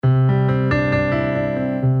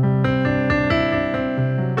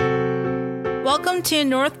Welcome to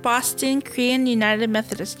North Boston Korean United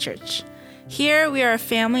Methodist Church. Here we are a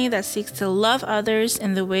family that seeks to love others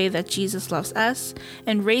in the way that Jesus loves us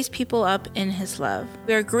and raise people up in his love.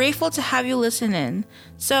 We are grateful to have you listen in.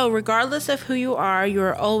 So regardless of who you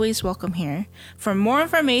are always welcome here. For more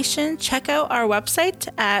information, check out our website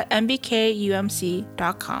at mbkumc.com.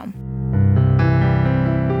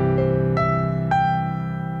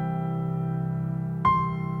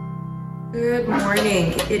 Good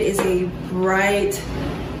morning. It is a bright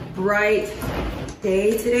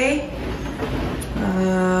day today.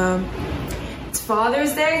 It's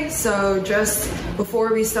Father's Day, so just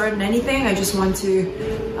before we start anything, I just want to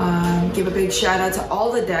give a big shout out to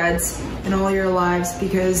all the dads in all your lives,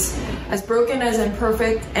 because as broken as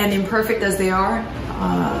imperfect as they are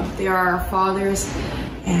our fathers,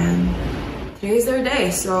 and today's their day.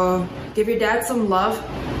 So give your dad some love.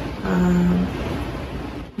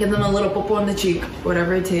 Give them a little popo on the cheek,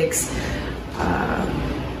 whatever it takes.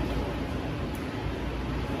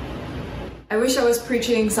 I wish I was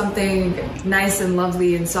preaching something nice and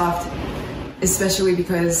lovely and soft, especially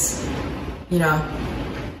because,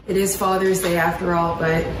 it is Father's Day after all,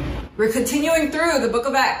 but we're continuing through the book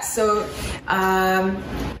of Acts. So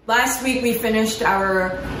last week we finished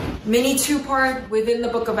our mini two-part within the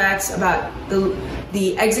book of Acts about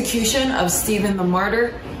the execution of Stephen the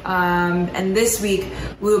martyr. And this week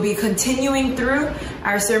we'll be continuing through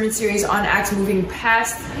our sermon series on Acts, moving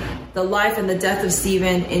past the life and the death of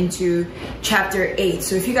Stephen into chapter 8.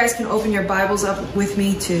 So if you guys can open your Bibles up with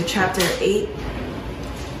me to chapter 8.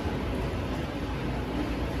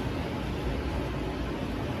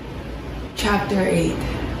 Chapter 8.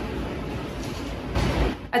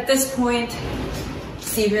 At this point,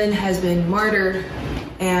 Stephen has been martyred,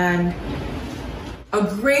 and a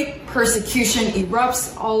great persecution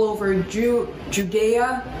erupts all over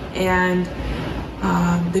Judea, and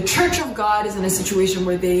the Church of God is in a situation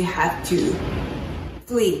where they have to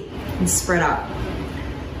flee and spread out.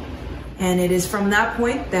 And it is from that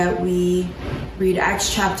point that we read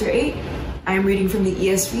Acts chapter 8. I am reading from the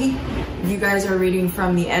ESV. If you guys are reading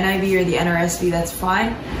from the NIV or the NRSV, that's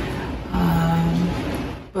fine.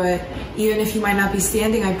 But even if you might not be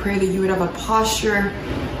standing, I pray that you would have a posture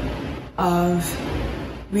of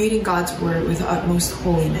reading God's word with utmost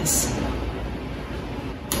holiness.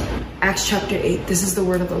 Acts chapter 8, this is the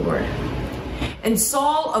word of the Lord. And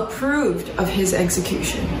Saul approved of his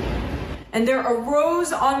execution. And there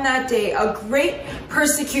arose on that day a great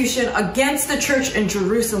persecution against the church in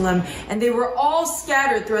Jerusalem, and they were all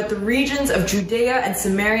scattered throughout the regions of Judea and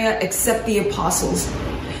Samaria except the apostles.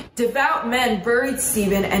 Devout men buried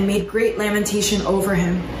Stephen and made great lamentation over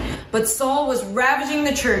him. But Saul was ravaging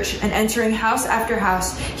the church, and entering house after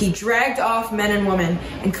house, he dragged off men and women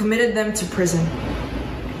and committed them to prison.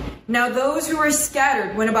 Now those who were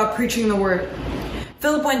scattered went about preaching the word.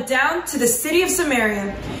 Philip went down to the city of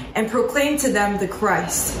Samaria and proclaimed to them the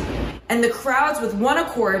Christ. And the crowds with one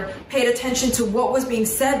accord paid attention to what was being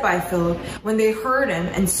said by Philip when they heard him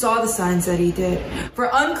and saw the signs that he did. For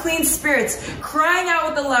unclean spirits, crying out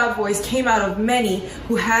with a loud voice, came out of many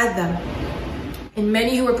who had them. And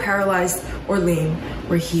many who were paralyzed or lame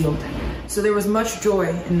were healed. So there was much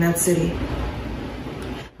joy in that city.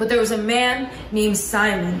 But there was a man named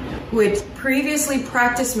Simon who had previously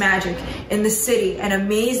practiced magic in the city and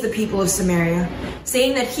amazed the people of Samaria,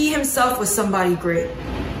 saying that he himself was somebody great.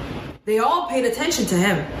 They all paid attention to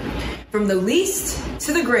him, from the least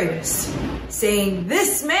to the greatest, saying,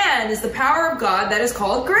 "This man is the power of God that is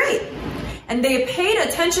called great." And they paid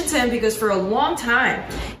attention to him because for a long time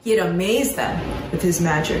he had amazed them with his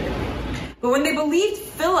magic. But when they believed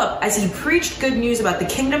Philip as he preached good news about the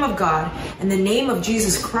kingdom of God and the name of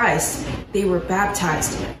Jesus Christ, they were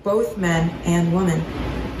baptized, both men and women.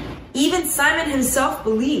 Even Simon himself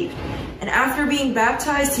believed, and after being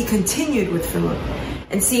baptized, he continued with Philip.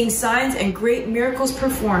 And seeing signs and great miracles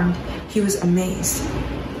performed, he was amazed.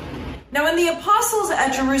 Now when the apostles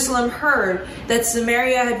at Jerusalem heard that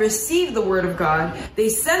Samaria had received the word of God, they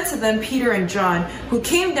sent to them Peter and John, who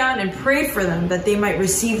came down and prayed for them that they might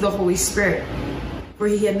receive the Holy Spirit. For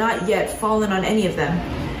he had not yet fallen on any of them,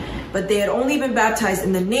 but they had only been baptized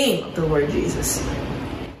in the name of the Lord Jesus.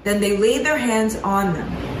 Then they laid their hands on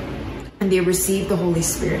them, and they received the Holy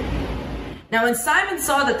Spirit. Now when Simon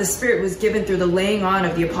saw that the Spirit was given through the laying on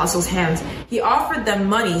of the apostles' hands, he offered them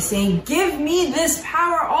money, saying, "Give me this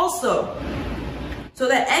power also, so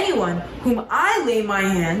that anyone whom I lay my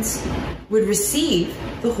hands would receive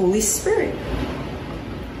the Holy Spirit."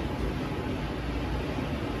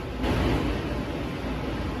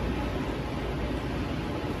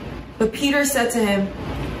 But Peter said to him,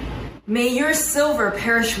 "May your silver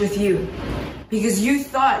perish with you, because you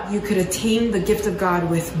thought you could attain the gift of God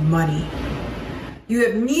with money. You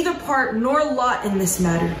have neither part nor lot in this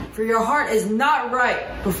matter, for your heart is not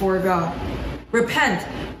right before God. Repent,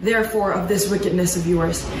 therefore, of this wickedness of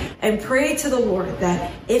yours, and pray to the Lord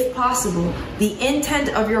that, if possible, the intent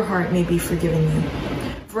of your heart may be forgiven you.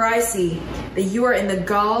 For I see that you are in the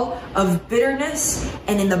gall of bitterness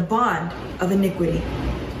and in the bond of iniquity.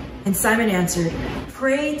 And Simon answered,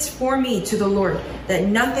 Pray for me to the Lord, that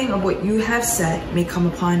nothing of what you have said may come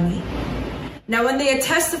upon me. Now when they had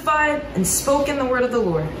testified and spoken the word of the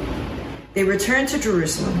Lord, they returned to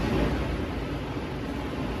Jerusalem,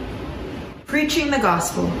 preaching the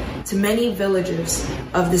gospel to many villages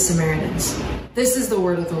of the Samaritans. This is the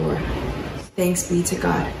word of the Lord. Thanks be to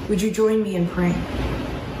God. Would you join me in praying?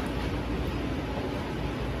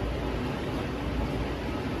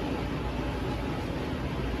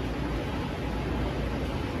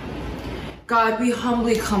 God, we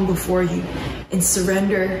humbly come before you and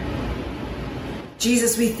surrender.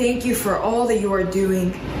 Jesus, we thank you for all that you are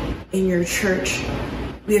doing in your church.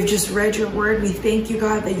 We have just read your word. We thank you,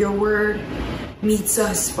 God, that your word meets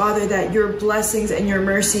us, Father, that your blessings and your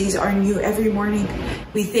mercies are new every morning.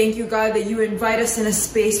 We thank you, God, that you invite us in a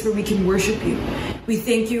space where we can worship you. We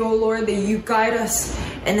thank you, O Lord, that you guide us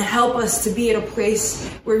and help us to be at a place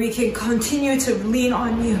where we can continue to lean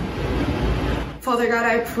on you. Father God,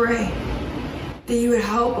 I pray that you would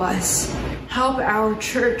help us, help our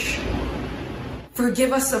church,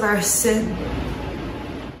 forgive us of our sin.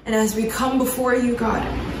 And as we come before you, God,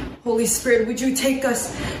 Holy Spirit, would you take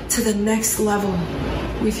us to the next level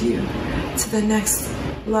with you, to the next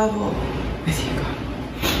level with you, God.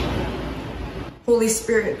 Holy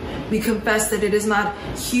Spirit, we confess that it is not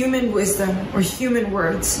human wisdom or human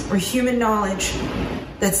words or human knowledge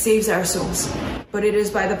that saves our souls, but it is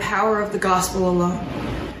by the power of the gospel alone,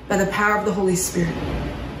 by the power of the Holy Spirit,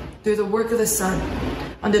 through the work of the Son,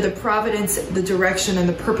 under the providence, the direction, and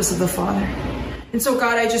the purpose of the Father. And so,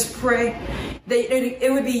 God, I just pray that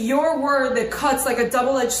it would be your word that cuts like a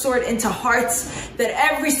double-edged sword into hearts, that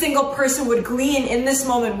every single person would glean in this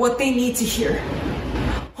moment what they need to hear.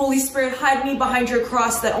 Holy Spirit, hide me behind your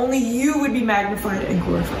cross, that only you would be magnified and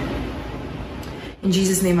glorified. In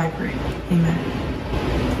Jesus' name I pray.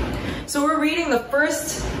 Amen. So we're reading the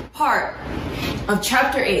first part of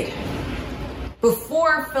chapter 8,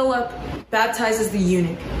 before Philip baptizes the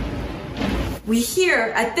eunuch. We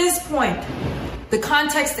hear at this point, the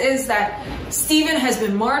context is that Stephen has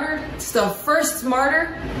been martyred. It's the first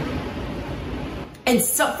martyr. And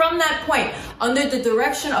so from that point, under the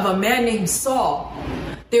direction of a man named Saul,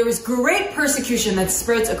 there is great persecution that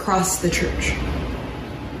spreads across the church.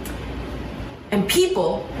 And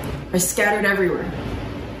people are scattered everywhere.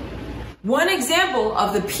 One example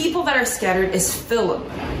of the people that are scattered is Philip.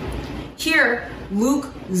 Here, Luke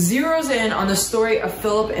zeroes in on the story of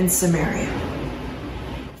Philip in Samaria.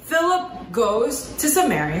 Philip goes to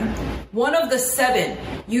Samaria, one of the 7.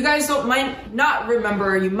 You guys might not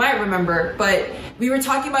remember, you might remember, but we were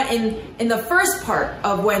talking about in the first part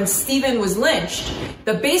of when Stephen was lynched,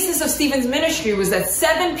 the basis of Stephen's ministry was that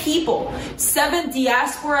 7 people, 7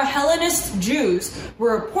 diaspora Hellenist Jews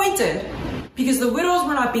were appointed because the widows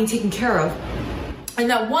were not being taken care of, and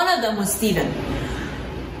that one of them was Stephen.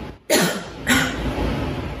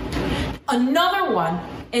 Another one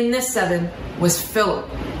in this 7 was Philip.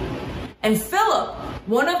 And Philip,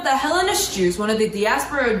 one of the Hellenist Jews, one of the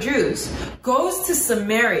diaspora Jews, goes to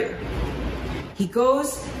Samaria. He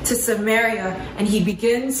goes to Samaria and he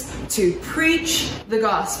begins to preach the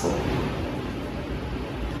gospel.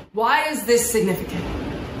 Why is this significant?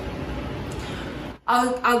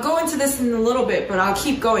 I'll go into this in a little bit, but I'll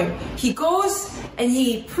keep going. He goes and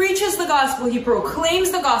he preaches the gospel. He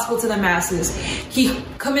proclaims the gospel to the masses. He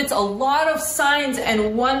commits a lot of signs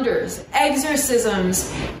and wonders, exorcisms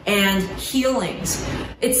and healings.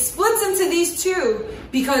 It splits into these two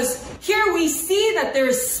because here we see that there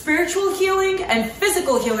is spiritual healing and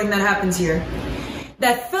physical healing that happens here.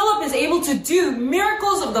 That Philip is able to do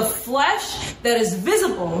miracles of the flesh that is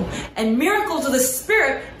visible and miracles of the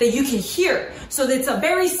spirit that you can hear. So it's a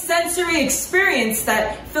very sensory experience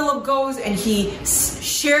that Philip goes and he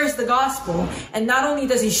shares the gospel. And not only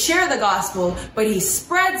does he share the gospel, but he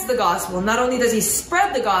spreads the gospel. Not only does he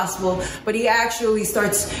spread the gospel, but he actually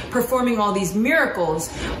starts performing all these miracles,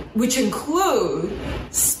 which include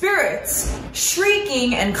spirits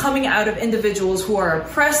shrieking and coming out of individuals who are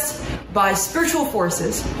oppressed by spiritual forces,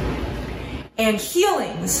 and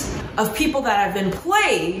healings of people that have been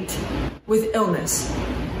plagued with illness.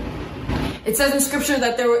 It says in scripture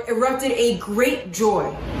that there erupted a great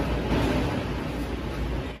joy.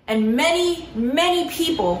 And many, many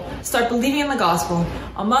people start believing in the gospel.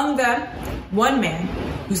 Among them, one man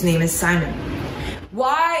whose name is Simon.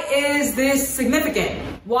 Why is this significant?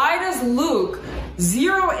 Why does Luke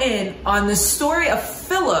zero in on the story of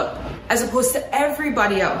Philip as opposed to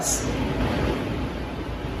everybody else?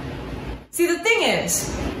 See, the thing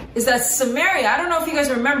is that Samaria, I don't know if you guys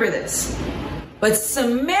remember this, but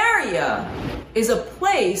Samaria is a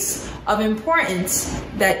place of importance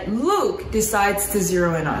that Luke decides to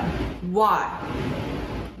zero in on. Why?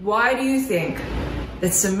 Why do you think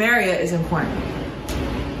that Samaria is important?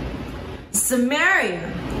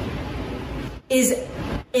 Samaria is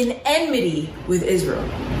in enmity with Israel.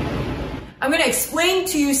 I'm going to explain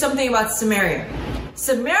to you something about Samaria.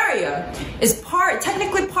 Samaria is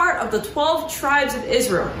technically part of the 12 tribes of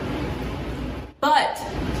Israel. But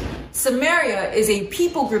Samaria is a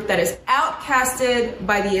people group that is outcasted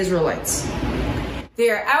by the Israelites. They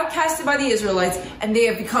are outcasted by the Israelites and they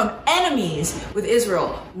have become enemies with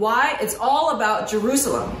Israel. Why? It's all about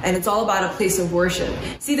Jerusalem and it's all about a place of worship.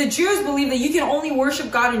 See, the Jews believe that you can only worship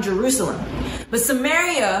God in Jerusalem. But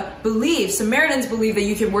Samaritans believe that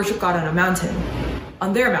you can worship God on a mountain,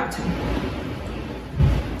 on their mountain.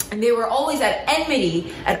 And they were always at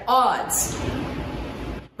enmity, at odds.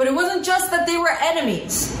 But it wasn't just that they were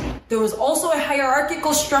enemies. There was also a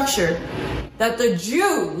hierarchical structure that the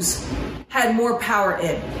Jews had more power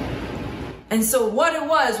in. And so what it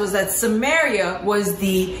was that Samaria was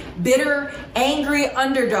the bitter, angry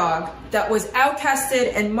underdog that was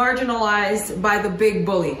outcasted and marginalized by the big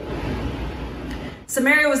bully.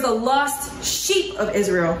 Samaria was the lost sheep of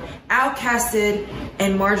Israel, outcasted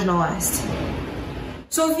and marginalized.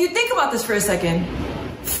 So if you think about this for a second,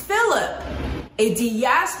 Philip, a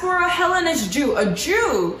diaspora Hellenist Jew, a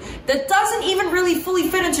Jew that doesn't even really fully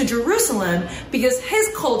fit into Jerusalem because his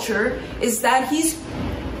culture is that he's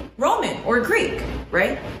Roman or Greek,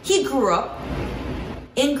 right? He grew up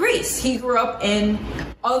in Greece. He grew up in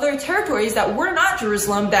other territories that were not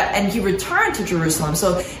Jerusalem, and he returned to Jerusalem.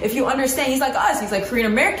 So if you understand, he's like us. He's like Korean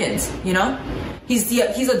Americans, you know? He's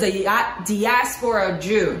a diaspora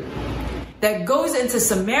Jew that goes into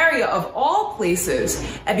Samaria of all places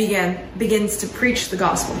and begins to preach the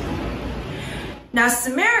gospel. Now,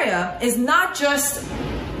 Samaria is not just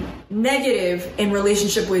negative in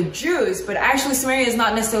relationship with Jews, but actually Samaria is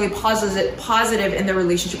not necessarily positive in their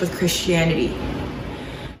relationship with Christianity.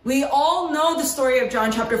 We all know the story of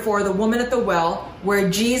John chapter 4, the woman at the well, where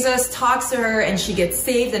Jesus talks to her and she gets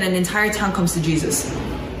saved and an entire town comes to Jesus.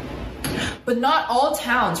 But not all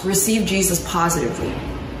towns receive Jesus positively.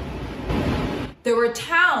 There were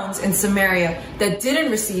towns in Samaria that didn't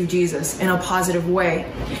receive Jesus in a positive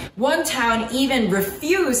way. One town even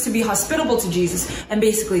refused to be hospitable to Jesus and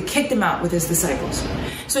basically kicked him out with his disciples.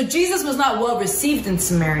 So Jesus was not well received in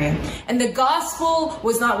Samaria, and the gospel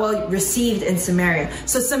was not well received in Samaria.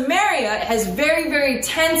 So Samaria has very, very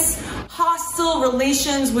tense, hostile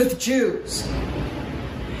relations with Jews.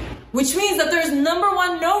 Which means that there's, number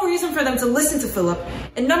one, no reason for them to listen to Philip.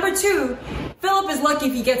 And number two, Philip is lucky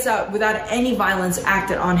if he gets out without any violence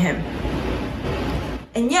acted on him.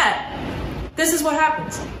 And yet, this is what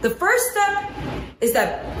happens. The first step is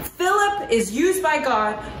that Philip is used by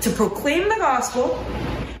God to proclaim the gospel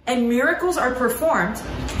and miracles are performed.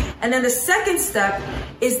 And then the second step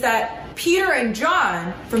is that Peter and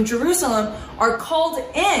John from Jerusalem are called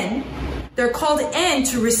in. They're called in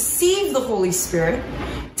to receive the Holy Spirit,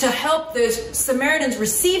 to help the Samaritans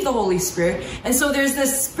receive the Holy Spirit. And so there's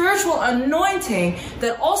this spiritual anointing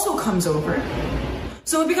that also comes over.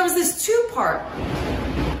 So it becomes this two-part.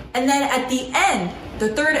 And then at the end,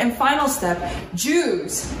 the third and final step,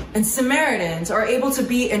 Jews and Samaritans are able to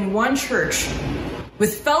be in one church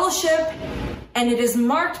with fellowship, and it is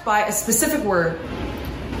marked by a specific word,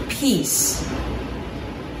 peace.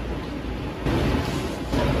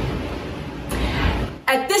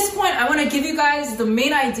 At this point, I want to give you guys the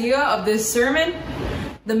main idea of this sermon.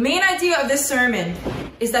 The main idea of this sermon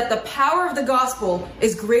is that the power of the gospel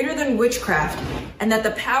is greater than witchcraft, and that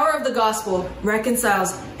the power of the gospel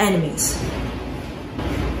reconciles enemies.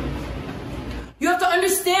 You have to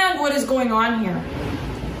understand what is going on here.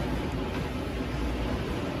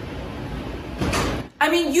 I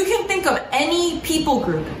mean, you can think of any people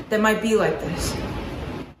group that might be like this.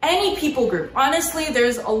 Any people group. Honestly,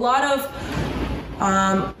 there's a lot of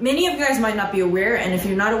many of you guys might not be aware, and if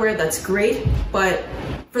you're not aware, that's great. But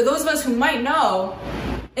for those of us who might know,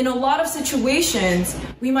 in a lot of situations,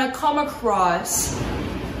 we might come across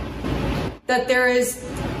that there is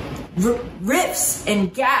rifts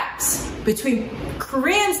and gaps between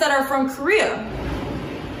Koreans that are from Korea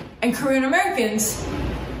and Korean Americans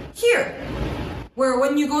here, Where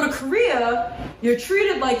when you go to Korea, you're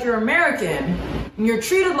treated like you're American, and you're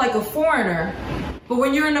treated like a foreigner. But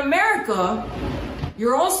when you're in America,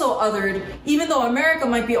 you're also othered, even though America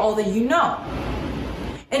might be all that you know.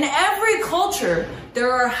 In every culture,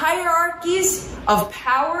 there are hierarchies of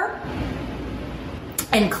power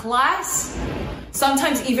and class,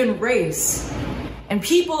 sometimes even race, and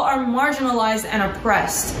people are marginalized and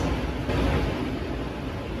oppressed.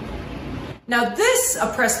 Now, this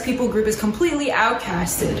oppressed people group is completely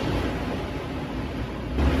outcasted.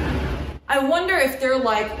 I wonder if they're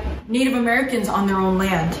like Native Americans on their own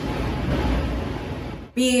land,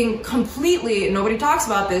 being completely, nobody talks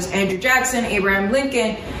about this, Andrew Jackson, Abraham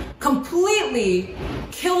Lincoln, completely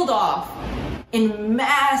killed off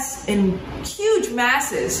in huge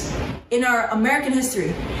masses in our American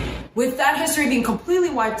history. With that history being completely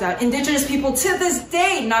wiped out, indigenous people to this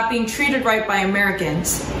day not being treated right by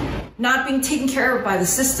Americans, not being taken care of by the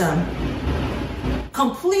system,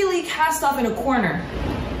 completely cast off in a corner,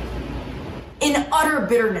 in utter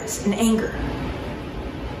bitterness and anger.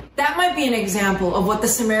 That might be an example of what the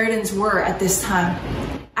Samaritans were at this time,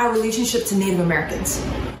 our relationship to Native Americans.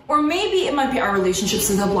 Or maybe it might be our relationships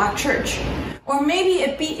to the Black church. Or maybe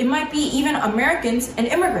it might be even Americans and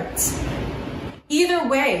immigrants. Either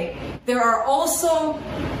way, there are also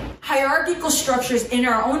hierarchical structures in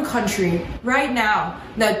our own country right now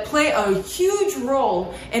that play a huge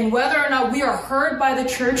role in whether or not we are heard by the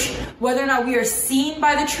church, whether or not we are seen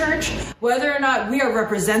by the church, whether or not we are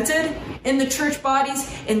represented in the church bodies,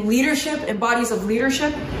 in leadership, in bodies of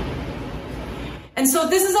leadership. And so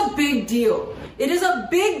this is a big deal. It is a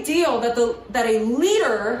big deal that a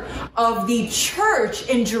leader of the church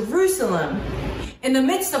in Jerusalem, in the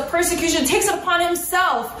midst of persecution, takes it upon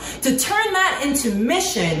himself to turn that into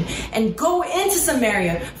mission and go into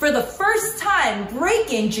Samaria for the first time,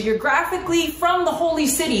 breaking geographically from the holy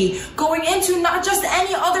city, going into not just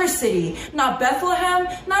any other city, not Bethlehem,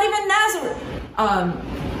 not even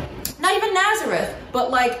Nazareth,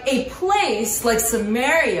 but like a place like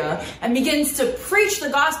Samaria, and begins to preach the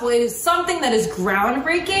gospel. It is something that is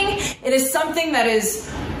groundbreaking. It is something that is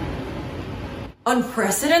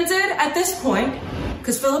unprecedented at this point,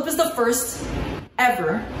 because Philip is the first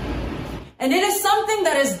ever. And it is something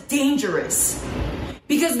that is dangerous,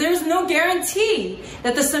 because there's no guarantee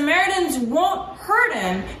that the Samaritans won't hurt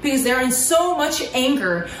him, because they're in so much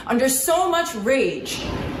anger, under so much rage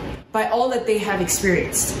by all that they have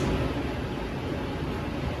experienced.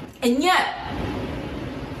 And yet,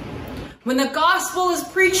 when the gospel is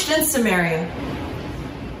preached in Samaria,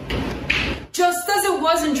 just as it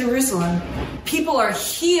was in Jerusalem, people are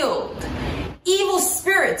healed. Evil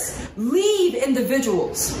spirits leave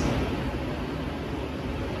individuals.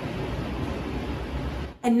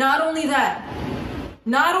 And not only that,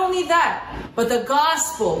 but the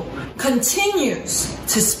gospel continues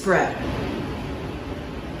to spread.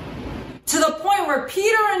 To the point where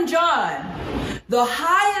Peter and John, the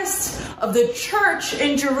highest of the church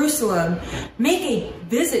in Jerusalem, make a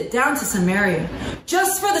visit down to Samaria,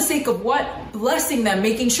 just for the sake of what? Blessing them,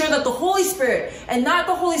 making sure that the Holy Spirit, and not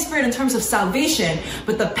the Holy Spirit in terms of salvation,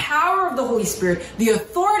 but the power of the Holy Spirit, the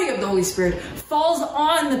authority of the Holy Spirit, falls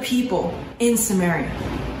on the people in Samaria.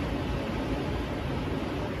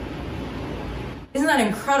 Isn't that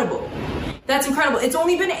incredible? That's incredible. It's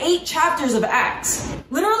only been 8 chapters of Acts.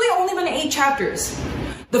 Literally only been 8 chapters.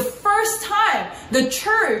 The first time the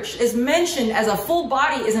church is mentioned as a full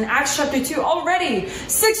body is in Acts chapter 2. Already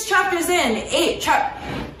 6 chapters in,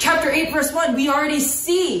 chapter 8 verse 1, we already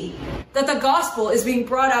see that the gospel is being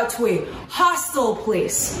brought out to a hostile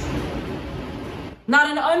place. Not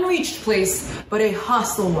an unreached place, but a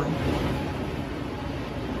hostile one.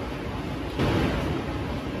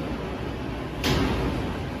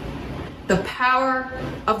 The power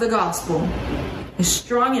of the gospel is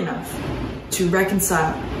strong enough to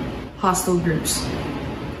reconcile hostile groups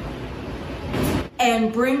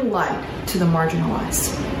and bring light to the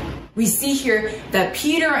marginalized. We see here that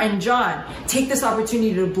Peter and John take this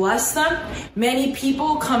opportunity to bless them. Many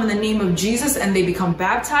people come in the name of Jesus and they become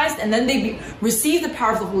baptized, and then they receive the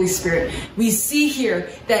power of the Holy Spirit. We see here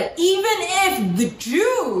that even if the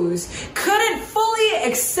Jews couldn't fully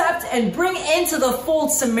accept and bring into the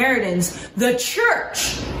fold Samaritans, the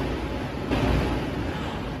church,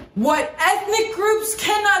 what ethnic groups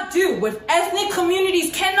cannot do, what ethnic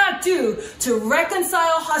communities cannot do to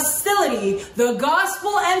reconcile hostility, the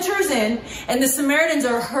gospel enters in and the Samaritans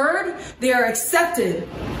are heard, they are accepted.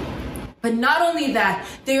 But not only that,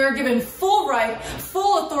 they are given full right,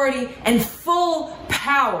 full authority, and full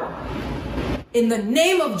power in the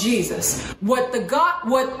name of Jesus. What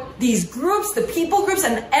these groups, the people groups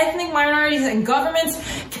and ethnic minorities and governments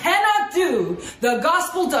cannot do, the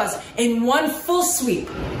gospel does in one full sweep.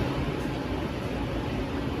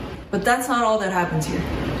 But that's not all that happens here.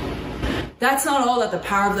 That's not all that the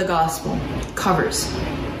power of the gospel covers.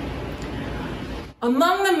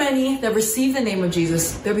 Among the many that receive the name of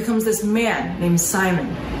Jesus, there becomes this man named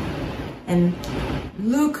Simon. And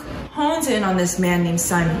Luke hones in on this man named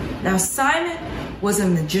Simon. Now, Simon was a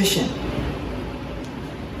magician.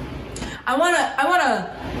 I want to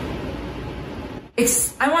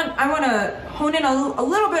hone in a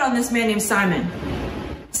little bit on this man named Simon.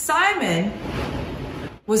 Simon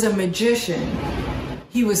was a magician.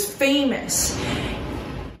 He was famous.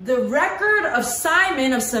 The record of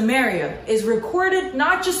Simon of Samaria is recorded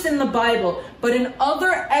not just in the Bible, but in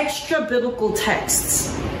other extra biblical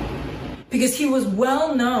texts, because he was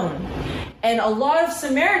well known. And a lot of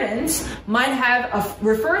Samaritans might have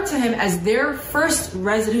referred to him as their first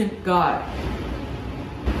resident god.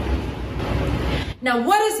 Now,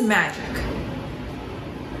 what is magic?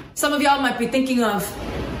 Some of y'all might be thinking of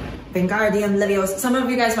Wingardium Leviosa. Some of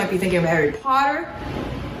you guys might be thinking of Harry Potter.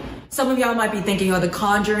 Some of y'all might be thinking of The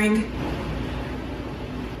Conjuring.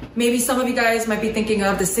 Maybe some of you guys might be thinking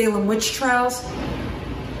of the Salem witch trials.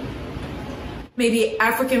 Maybe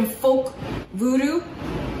African folk voodoo.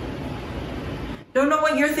 Don't know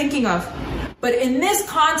what you're thinking of. But in this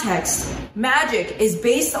context, magic is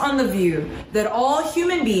based on the view that all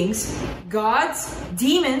human beings, gods,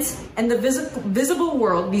 demons, and the visible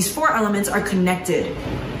world, these four elements, are connected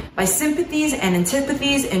by sympathies and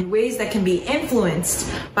antipathies in ways that can be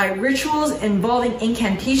influenced by rituals involving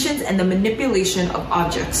incantations and the manipulation of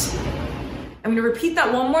objects. I'm going to repeat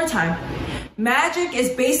that one more time. Magic is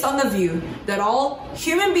based on the view that all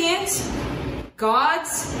human beings,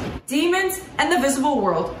 gods, demons, and the visible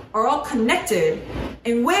world are all connected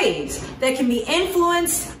in ways that can be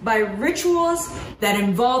influenced by rituals that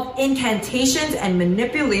involve incantations and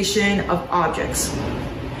manipulation of objects.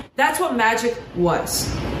 That's what magic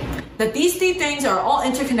was. That these three things are all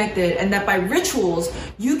interconnected, and that by rituals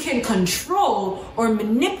you can control or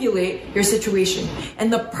manipulate your situation.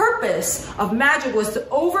 And the purpose of magic was to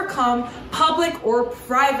overcome public or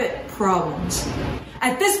private problems.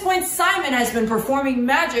 At this point, Simon has been performing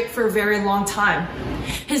magic for a very long time.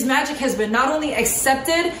 His magic has been not only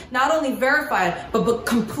accepted, not only verified, but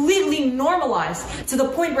completely normalized to the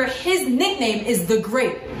point where his nickname is the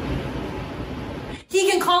Great. He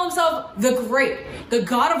can call himself the Great, the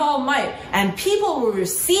God of all might, and people will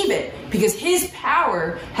receive it because his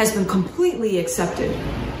power has been completely accepted.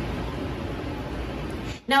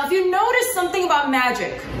 Now, if you notice something about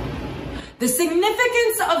magic, the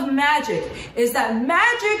significance of magic is that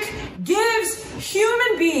magic gives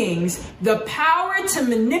human beings the power to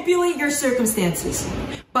manipulate your circumstances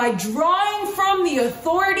by drawing from the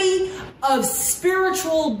authority of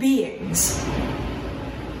spiritual beings.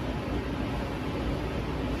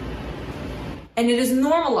 And it is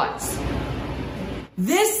normalized.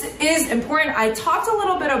 This is important. I talked a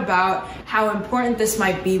little bit about how important this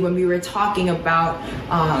might be when we were talking about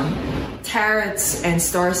tarots and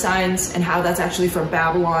star signs and how that's actually from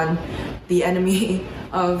Babylon, the enemy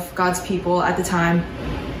of God's people at the time.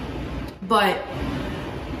 But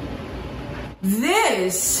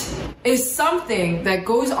this is something that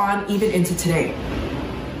goes on even into today.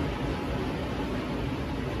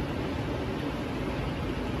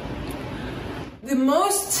 The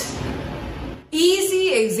most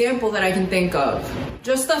easy example that I can think of,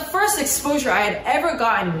 just the first exposure I had ever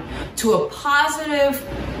gotten to a positive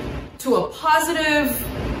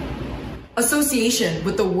association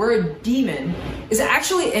with the word demon, is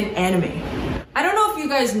actually an anime. I don't know if you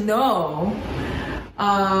guys know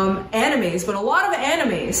animes, but a lot of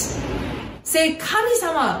animes say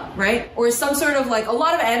kami-sama, right? Or some sort of like, a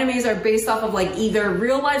lot of animes are based off of like either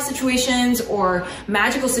real life situations or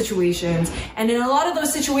magical situations. And in a lot of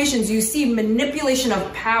those situations, you see manipulation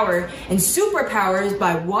of power and superpowers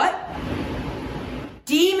by what?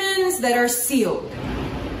 Demons that are sealed.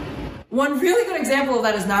 One really good example of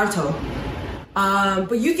that is Naruto.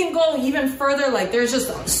 But you can go even further. Like, there's just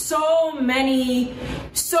so many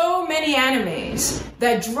animes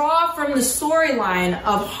that draw from the storyline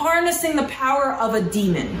of harnessing the power of a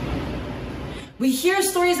demon. We hear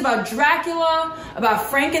stories about Dracula, about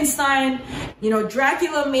Frankenstein. You know,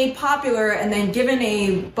 Dracula made popular and then given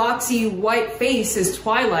a boxy white face is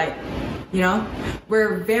Twilight. You know,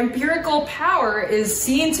 where vampirical power is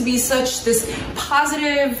seen to be such this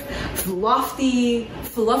positive, lofty,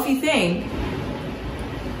 fluffy thing.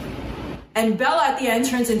 And Bella at the end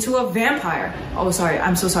turns into a vampire. Oh, sorry.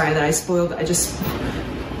 I'm so sorry that I spoiled.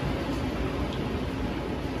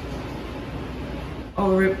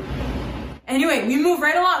 Anyway, we move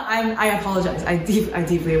right along. I apologize. I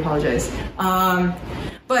deeply apologize.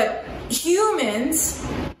 But humans,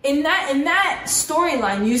 in that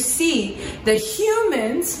storyline, you see that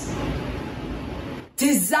humans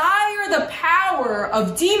desire the power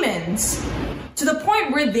of demons to the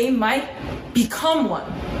point where they might become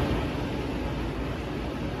one.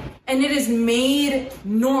 And it is made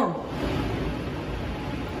normal.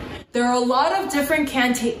 There are a lot of different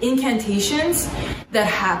incantations that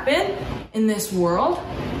happen in this world,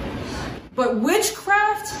 but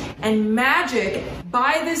witchcraft and magic,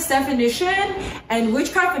 by this definition, and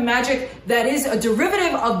witchcraft and magic that is a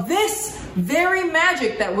derivative of this very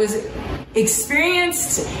magic that was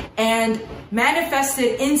experienced and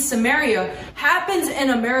manifested in Samaria, happens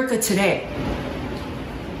in America today.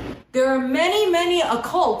 There are many, many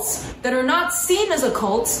occults that are not seen as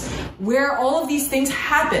occults where all of these things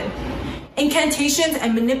happen. Incantations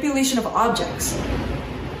and manipulation of objects.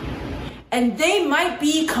 And they might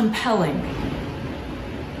be compelling.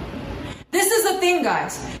 This is the thing,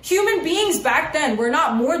 guys. Human beings back then were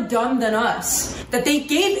not more dumb than us, that they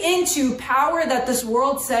gave into power that this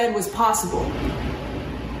world said was possible.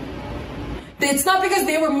 It's not because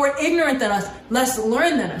they were more ignorant than us, less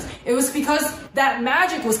learned than us. It was because that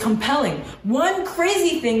magic was compelling. One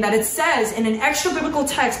crazy thing that it says in an extra biblical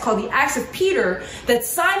text called the Acts of Peter that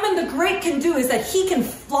Simon the Great can do is that he can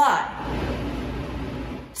fly.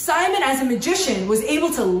 Simon, as a magician, was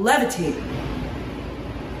able to levitate.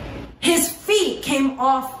 His feet came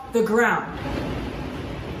off the ground.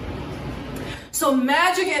 So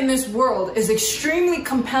magic in this world is extremely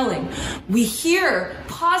compelling. We hear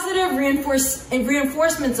positive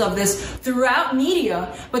reinforcements of this throughout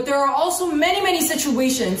media, but there are also many, many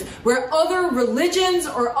situations where other religions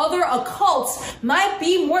or other occults might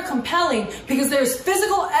be more compelling because there's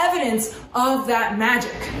physical evidence of that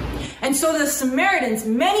magic. And so the Samaritans,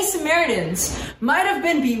 many Samaritans, might have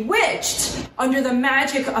been bewitched under the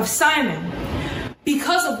magic of Simon.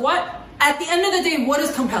 Because of what? At the end of the day, what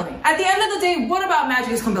is compelling? At the end of the day, what about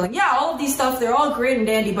magic is compelling? Yeah, all of these stuff, they're all great and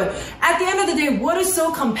dandy, but at the end of the day, what is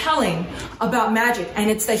so compelling about magic?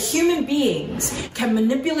 And it's that human beings can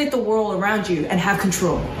manipulate the world around you and have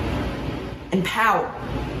control and power.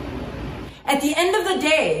 At the end of the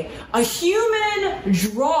day, a human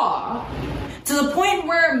draw to the point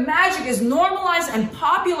where magic is normalized and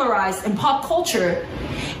popularized in pop culture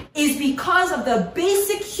is because of the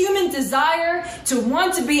basic human desire to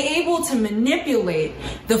want to be able to manipulate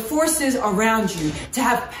the forces around you, to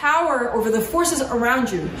have power over the forces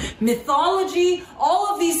around you. Mythology, all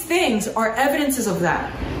of these things are evidences of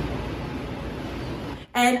that.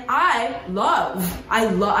 And I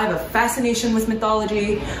have a fascination with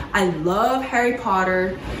mythology. I love Harry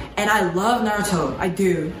Potter, and I love Naruto. I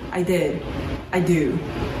do.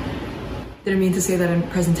 Didn't mean to say that in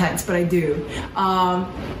present tense, but I do.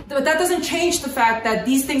 But that doesn't change the fact that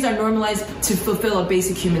these things are normalized to fulfill a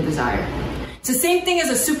basic human desire. It's the same thing as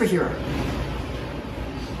a superhero.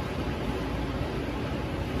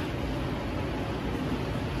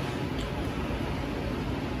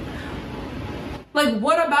 Like,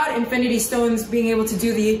 what about Infinity Stones being able to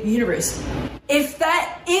do the universe? If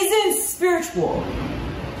that isn't spiritual,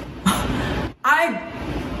 I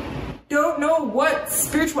don't know what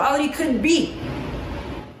spirituality could be.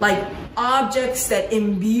 Like objects that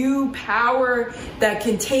imbue power, that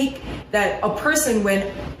can take, that a person,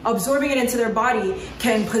 when absorbing it into their body,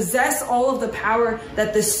 can possess all of the power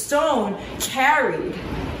that the stone carried.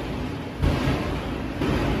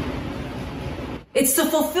 It's to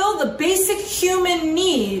fulfill the basic human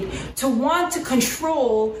need to want to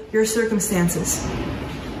control your circumstances.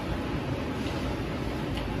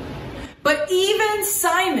 But even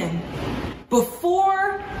Simon,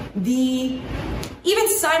 before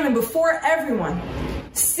everyone,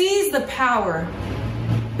 sees the power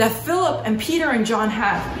that Philip and Peter and John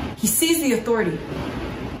have. He sees the authority.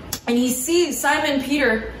 And he sees Simon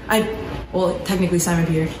Peter and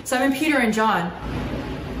John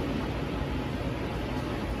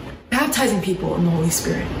baptizing people in the Holy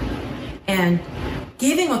Spirit and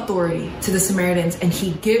giving authority to the Samaritans. And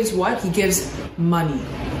he gives what? He gives money.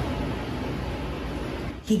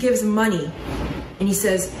 He gives money, and he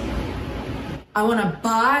says, I want to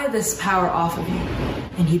buy this power off of you.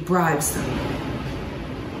 And he bribes them.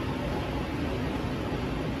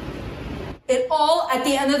 It all, at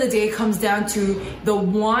the end of the day, comes down to the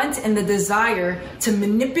want and the desire to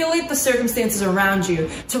manipulate the circumstances around you,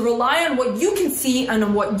 to rely on what you can see and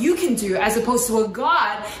on what you can do, as opposed to a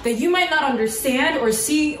God that you might not understand or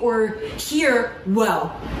see or hear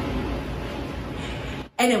well.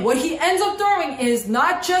 And then what he ends up throwing is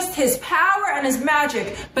not just his power and his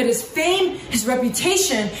magic, but his fame, his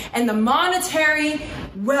reputation, and the monetary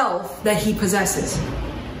wealth that he possesses.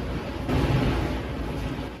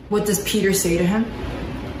 What does Peter say to him?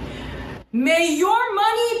 May your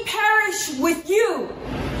money perish with you.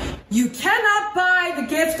 You cannot buy the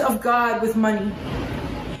gift of God with money.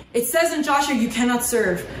 It says in Joshua, you cannot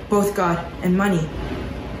serve both God and money.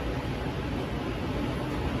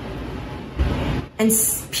 And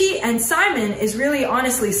Simon is really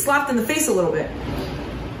honestly slapped in the face a little bit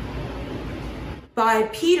by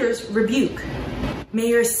Peter's rebuke. May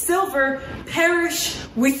your silver perish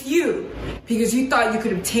with you, because you thought you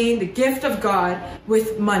could obtain the gift of God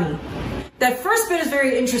with money. That first bit is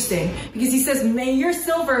very interesting, because he says, may your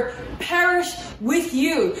silver perish with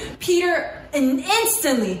you. Peter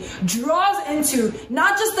instantly draws into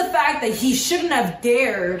not just the fact that he shouldn't have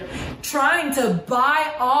dared trying to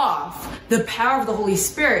buy off the power of the Holy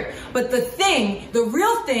Spirit, but the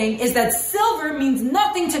real thing is that silver means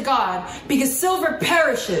nothing to God, because silver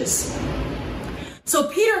perishes. So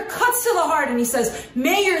Peter cuts to the heart and he says,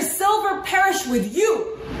 may your silver perish with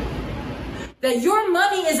you. That your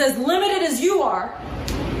money is as limited as you are,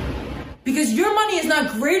 because your money is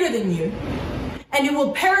not greater than you, and it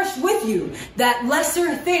will perish with you. That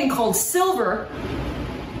lesser thing called silver,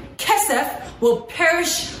 kesef, will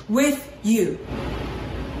perish with you.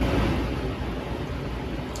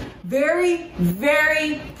 Very,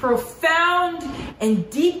 very profound and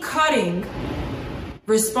deep-cutting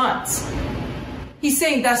response. He's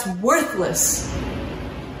saying that's worthless.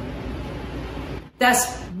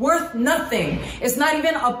 That's worth nothing. It's not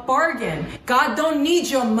even a bargain. God don't need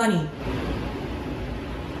your money.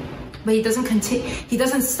 But he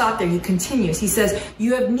doesn't stop there. He continues. He says,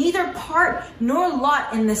 you have neither part nor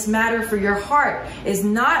lot in this matter, for your heart is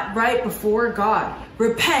not right before God.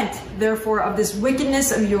 Repent, therefore, of this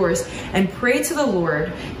wickedness of yours, and pray to the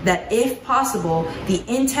Lord that, if possible, the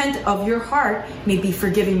intent of your heart may be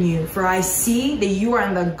forgiven you. For I see that you are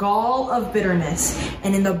in the gall of bitterness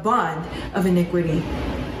and in the bond of iniquity.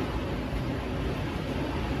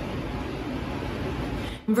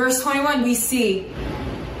 In verse 21, we see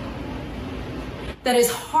that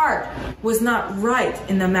his heart was not right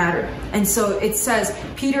in the matter. And so it says,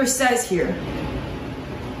 Peter says here,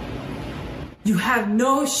 you have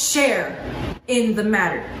no share in the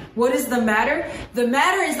matter. What is the matter? The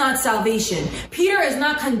matter is not salvation. Peter is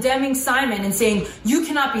not condemning Simon and saying, you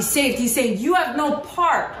cannot be saved. He's saying, you have no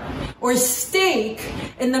part or stake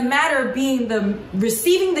in the matter being the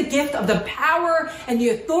receiving the gift of the power and the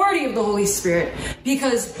authority of the Holy Spirit,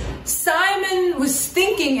 because Simon was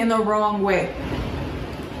thinking in the wrong way.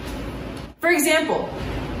 For example,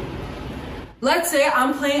 let's say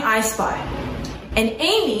I'm playing I Spy, and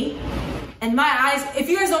Amy and my eyes, if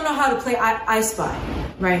you guys don't know how to play I Spy,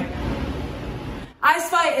 right? I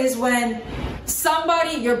Spy is when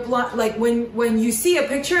somebody, like when you see a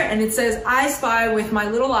picture and it says, I spy with my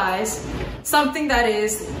little eyes something that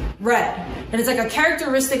is red. And it's like a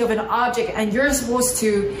characteristic of an object, and you're supposed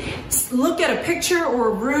to look at a picture or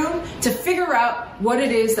a room to figure out what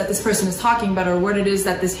it is that this person is talking about, or what it is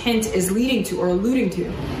that this hint is leading to or alluding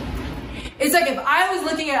to. It's like if I was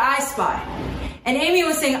looking at I Spy, and Amy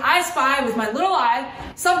was saying, I spy with my little eye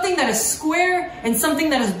something that is square and something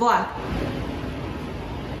that is black.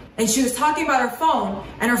 And she was talking about her phone,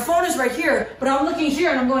 and her phone is right here, but I'm looking here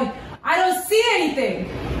and I'm going, I don't see anything.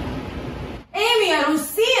 Amy, I don't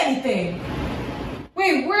see anything.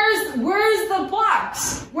 Wait, where's the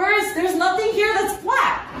blacks? There's nothing here that's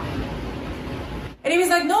black. And Amy's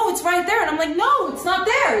like, no, it's right there. And I'm like, no, it's not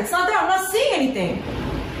there. It's not there. I'm not seeing anything.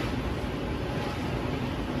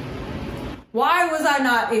 Why was I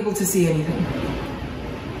not able to see anything?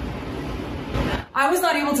 I was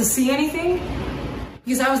not able to see anything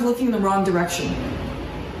because I was looking in the wrong direction.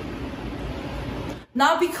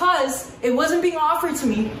 Not because it wasn't being offered to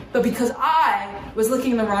me, but because I was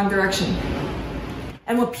looking in the wrong direction.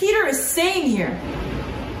 And what Peter is saying here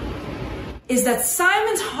is that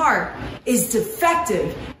Simon's heart is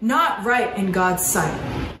defective, not right in God's sight.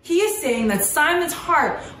 He is saying that Simon's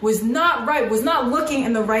heart was not right, was not looking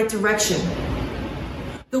in the right direction.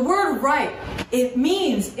 The word right, it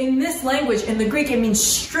means, in this language, in the Greek, it means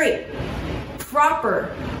straight,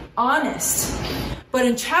 proper, honest. But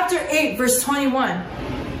in chapter 8, verse 21,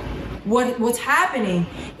 what's happening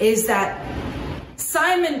is that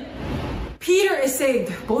Peter is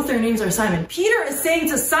saying, both their names are Simon. Peter is saying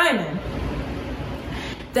to Simon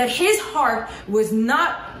that his heart was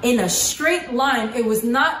not in a straight line. It was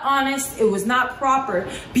not honest. It was not proper,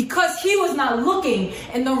 because he was not looking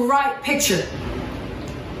in the right picture.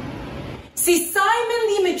 See,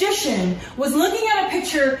 Simon the magician was looking at a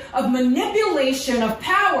picture of manipulation of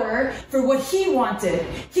power for what he wanted.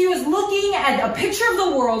 He was looking at a picture of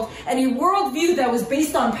the world and a worldview that was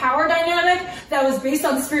based on power dynamic, that was based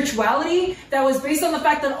on spirituality, that was based on the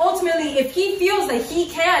fact that ultimately if he feels that he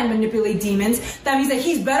can manipulate demons, that means that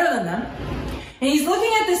he's better than them. And he's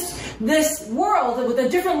looking at this world with a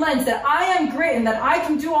different lens, that I am great and that I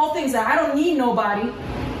can do all things, that I don't need nobody.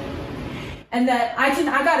 And that I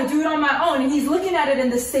got to do it on my own. And he's looking at it in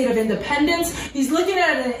this state of independence. He's looking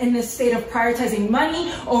at it in this state of prioritizing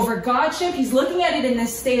money over Godship. He's looking at it in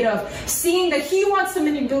this state of seeing that he wants to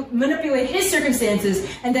manipulate his circumstances,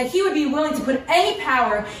 and that he would be willing to put any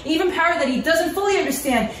power, even power that he doesn't fully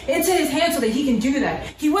understand, into his hands so that he can do that.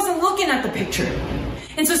 He wasn't looking at the picture.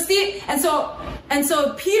 And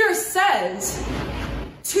so Peter says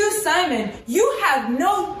to Simon, you have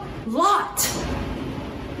no lot.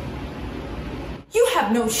 You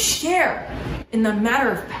have no share in the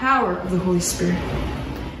matter of power of the Holy Spirit,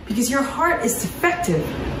 because your heart is defective.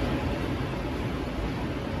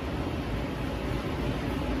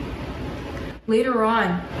 Later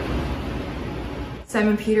on,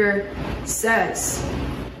 Simon Peter says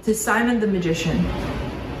to Simon the magician,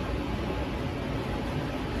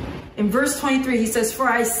 in verse 23, he says, for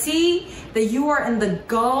I see that you are in the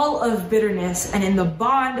gall of bitterness and in the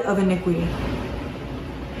bond of iniquity.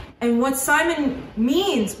 And what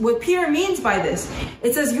Peter means by this,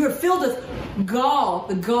 it says you are filled with gall,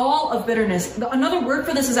 the gall of bitterness. Another word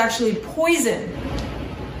for this is actually poison.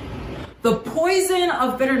 The poison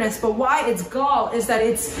of bitterness, but why it's gall is that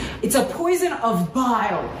it's a poison of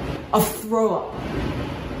bile, of throw up.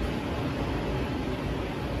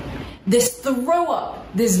 This throw up,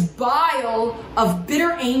 this bile of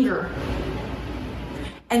bitter anger,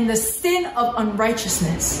 and the sin of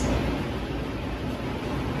unrighteousness.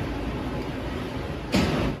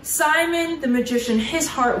 Simon the magician, his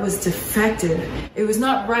heart was defective. It was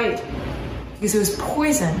not right because it was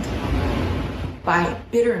poisoned by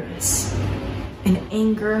bitterness and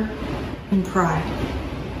anger and pride.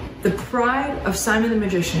 The pride of Simon the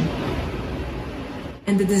magician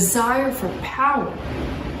and the desire for power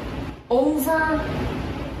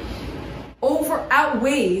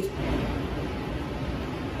outweighed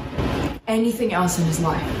anything else in his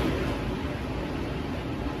life.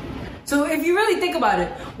 So if you really think about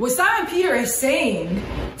it, what Simon Peter is saying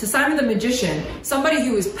to Simon the magician, somebody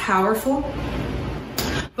who is powerful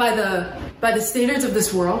by the standards of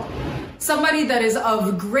this world, somebody that is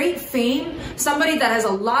of great fame, somebody that has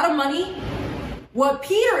a lot of money, what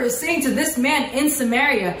Peter is saying to this man in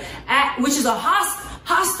Samaria, which is a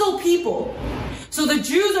hostile people. So the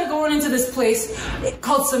Jews are going into this place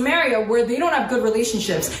called Samaria where they don't have good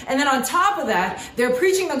relationships. And then on top of that, they're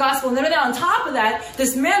preaching the gospel. And then on top of that,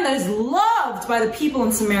 this man that is loved by the people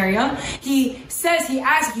in Samaria, he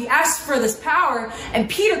asks for this power, and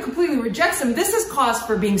Peter completely rejects him. This is cause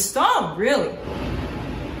for being stoned, really.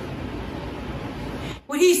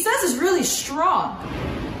 What he says is really strong.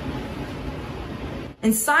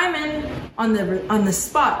 And Simon, on the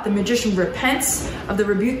spot, the magician repents of the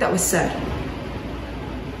rebuke that was said.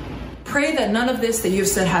 Pray that none of this that you have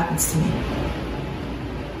said happens to me.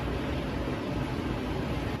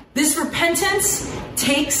 This repentance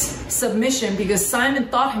takes submission because Simon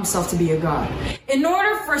thought himself to be a god. In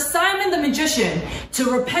order for Simon the magician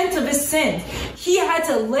to repent of his sin, he had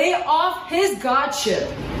to lay off his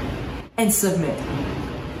godship and submit.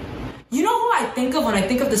 You know who I think of when I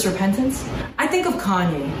think of this repentance? I think of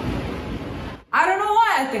Kanye. I don't know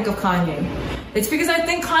why I think of Kanye. It's because I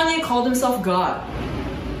think Kanye called himself God.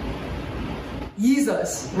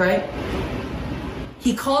 Jesus, right?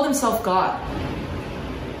 He called himself God.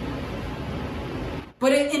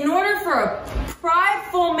 But in order for a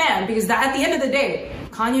prideful man, because at the end of the day,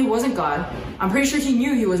 Kanye wasn't God. I'm pretty sure he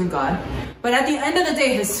knew he wasn't God. But at the end of the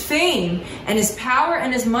day, his fame and his power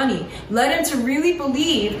and his money led him to really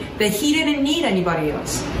believe that he didn't need anybody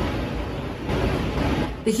else.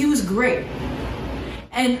 That he was great.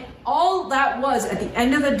 And all that was, at the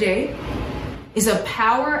end of the day, is the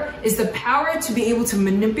power to be able to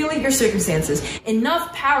manipulate your circumstances.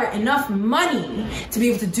 Enough power, enough money to be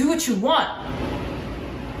able to do what you want.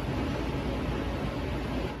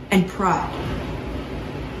 And pride.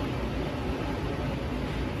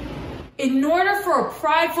 In order for a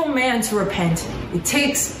prideful man to repent, it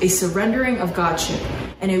takes a surrendering of Godship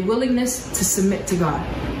and a willingness to submit to God.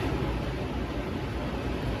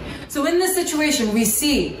 So in this situation, we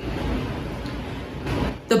see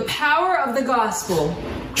the power of the gospel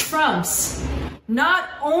trumps not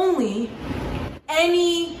only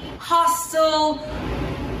any hostile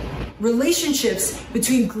relationships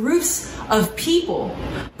between groups of people,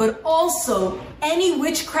 but also any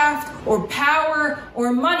witchcraft or power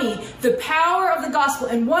or money. The power of the gospel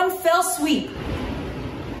in one fell sweep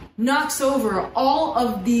knocks over all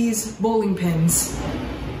of these bowling pins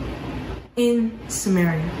in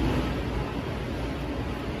Samaria.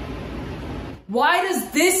 Why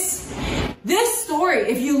does this story,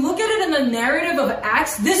 if you look at it in the narrative of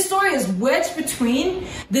Acts, this story is wedged between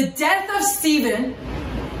the death of Stephen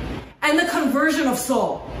and the conversion of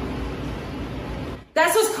Saul.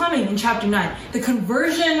 That's what's coming in chapter 9, the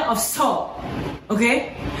conversion of Saul.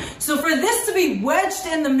 Okay? So for this to be wedged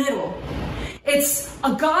in the middle, it's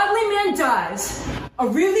a godly man dies, a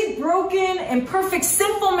really broken, imperfect,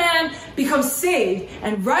 sinful man becomes saved,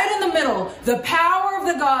 and right in the middle, the power of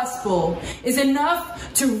the gospel is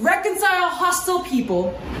enough to reconcile hostile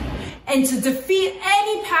people and to defeat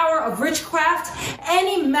any power of witchcraft,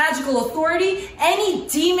 any magical authority, any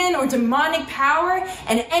demon or demonic power,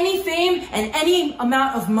 and any fame and any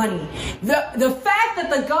amount of money. The fact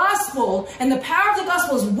that the gospel and the power of the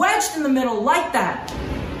gospel is wedged in the middle like that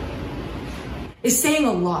is saying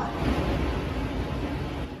a lot.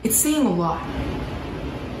 It's saying a lot.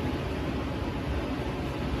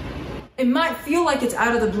 It might feel like it's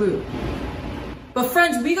out of the blue. But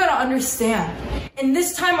friends, we gotta understand, in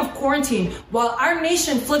this time of quarantine, while our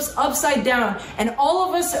nation flips upside down, and all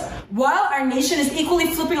of us, while our nation is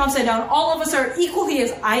equally flipping upside down, all of us are equally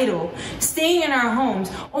as idle, staying in our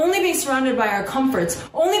homes, only being surrounded by our comforts,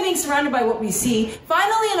 only being surrounded by what we see,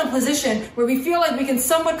 finally in a position where we feel like we can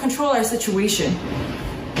somewhat control our situation.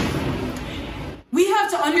 We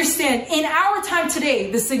have to understand, in our time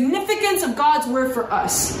today, the significance of God's word for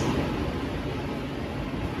us.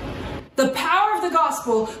 The power of the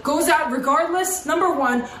gospel goes out regardless, number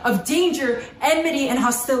one, of danger, enmity, and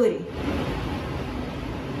hostility.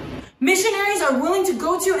 Missionaries are willing to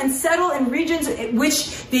go to and settle in regions in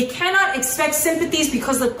which they cannot expect sympathies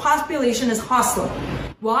because the population is hostile.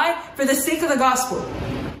 Why? For the sake of the gospel.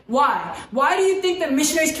 Why? Why do you think that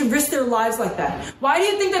missionaries can risk their lives like that? Why do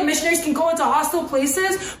you think that missionaries can go into hostile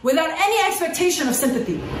places without any expectation of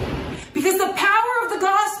sympathy? Because the power of the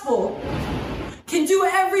gospel can do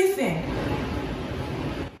everything.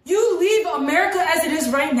 You leave America as it is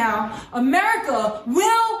right now, America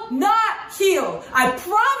will not heal. I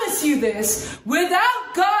promise you this.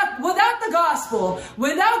 Without God, without the gospel,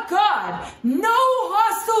 without God, no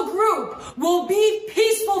hostile group will be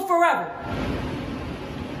peaceful forever.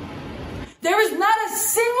 There is not a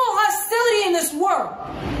single hostility in this world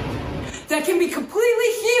that can be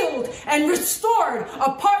completely healed and restored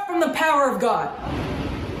apart from the power of God.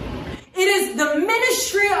 It is the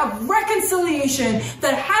ministry of reconciliation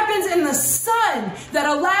that happens in the Son that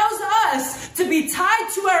allows us to be tied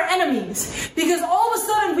to our enemies. Because all of a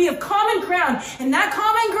sudden we have common ground. And that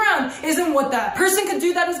common ground isn't what that person can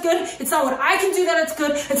do that is good. It's not what I can do that is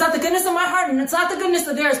good. It's not the goodness of my heart. And it's not the goodness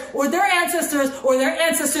of theirs or their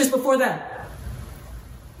ancestors before them.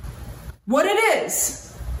 What it is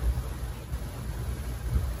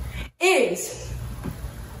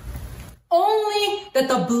only that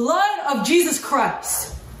the blood of Jesus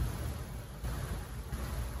Christ,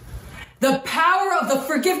 the power of the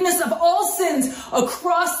forgiveness of all sins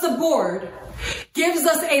across the board, gives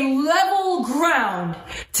us a level ground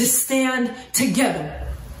to stand together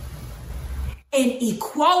in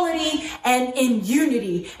equality and in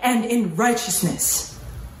unity and in righteousness.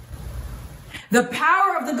 The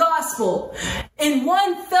power of the gospel in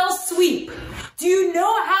one fell sweep. Do you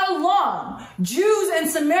know how long Jews and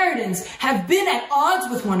Samaritans have been at odds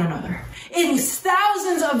with one another? It was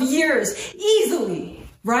thousands of years, easily,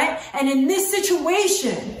 right? And in this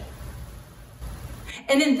situation,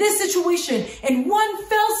 in one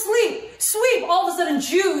fell sweep, all of a sudden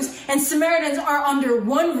Jews and Samaritans are under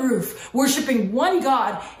one roof, worshiping one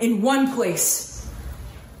God in one place.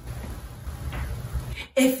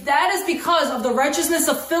 If that is because of the righteousness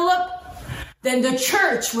of Philip, then the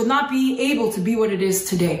church would not be able to be what it is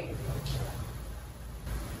today.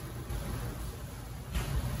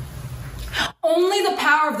 Only the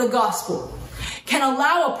power of the gospel can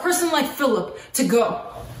allow a person like Philip to go.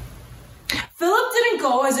 Philip didn't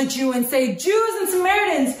go as a Jew and say, Jews and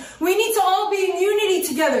Samaritans, we need to all be in unity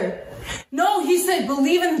together. No, he said,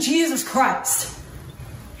 believe in Jesus Christ.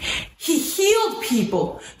 He healed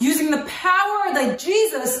people using the power that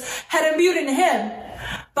Jesus had imbued in him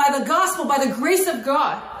by the gospel, by the grace of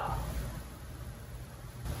God.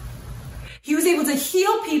 He was able to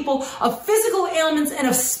heal people of physical ailments and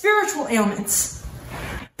of spiritual ailments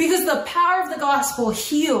because the power of the gospel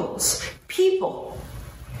heals people.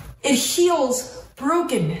 It heals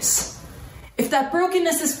brokenness. If that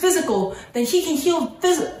brokenness is physical, then he can heal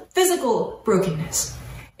physical brokenness.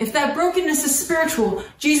 If that brokenness is spiritual,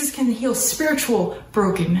 Jesus can heal spiritual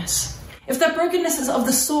brokenness. If that brokenness is of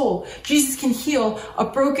the soul, Jesus can heal a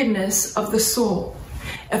brokenness of the soul.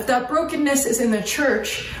 If that brokenness is in the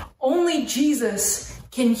church, only Jesus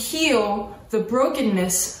can heal the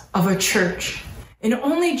brokenness of a church. And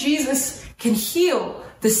only Jesus can heal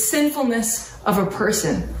the sinfulness of a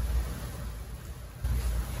person.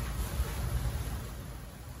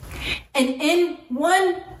 And in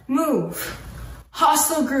one move,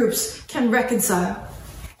 hostile groups can reconcile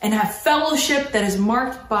and have fellowship that is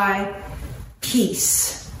marked by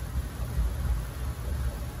peace.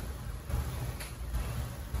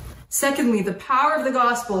 Secondly, the power of the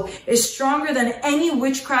gospel is stronger than any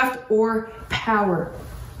witchcraft or power.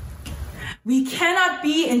 We cannot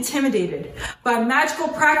be intimidated by magical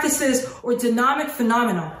practices or demonic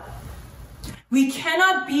phenomena. We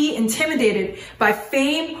cannot be intimidated by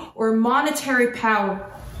fame or monetary power.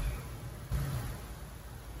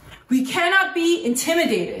 We cannot be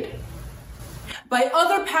intimidated by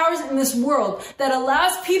other powers in this world that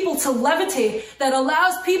allows people to levitate, that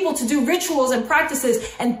allows people to do rituals and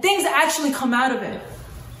practices, and things actually come out of it.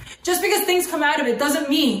 Just because things come out of it doesn't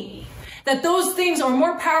mean that those things are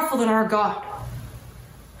more powerful than our God.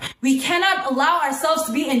 We cannot allow ourselves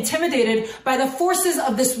to be intimidated by the forces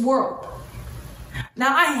of this world.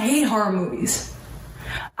 Now, I hate horror movies.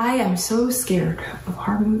 I am so scared of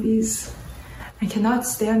horror movies. I cannot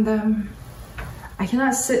stand them. I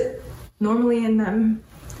cannot sit normally in them.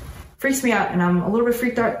 Freaks me out, and I'm a little bit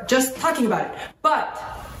freaked out just talking about it. But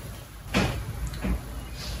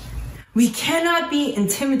we cannot be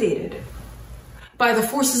intimidated by the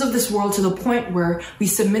forces of this world to the point where we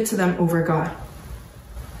submit to them over God.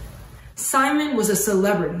 Simon was a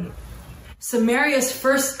celebrity, Samaria's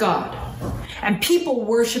first god, and people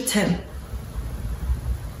worshipped him.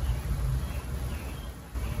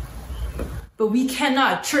 But we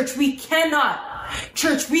cannot, church, we cannot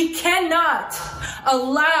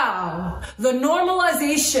allow the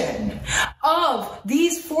normalization of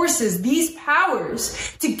these forces, these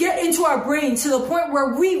powers, to get into our brain to the point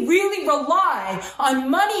where we really rely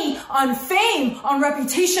on money, on fame, on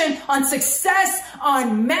reputation, on success,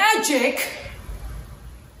 on magic,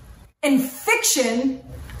 and fiction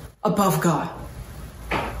above God.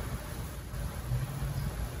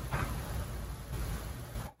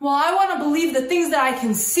 Well, I want to believe the things that I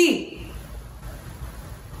can see.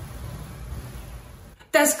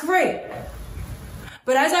 That's great.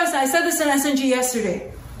 But as I said this in SNG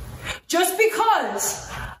yesterday, just because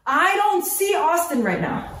I don't see Austin right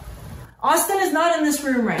now, Austin is not in this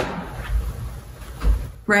room right now,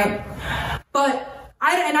 right? But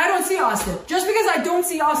I don't see Austin. Just because I don't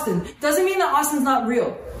see Austin doesn't mean that Austin's not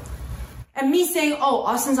real. And me saying, oh,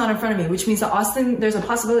 Austin's not in front of me, which means that there's a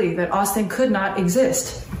possibility that Austin could not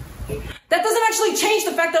exist. That doesn't actually change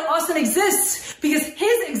the fact that Austin exists, because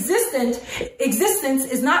his existence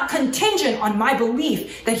is not contingent on my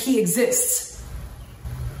belief that he exists.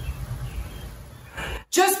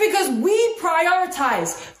 Just because we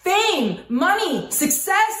prioritize fame, money,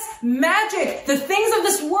 success, magic, the things of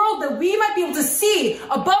this world that we might be able to see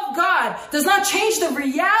above God, does not change the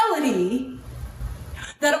reality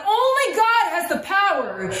that only God has the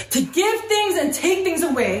power to give things and take things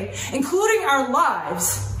away, including our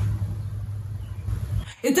lives.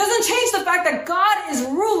 It doesn't change the fact that God is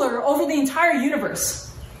ruler over the entire universe.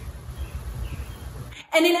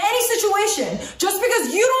 And in any situation, just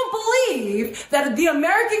because you don't believe that the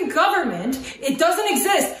American government, it doesn't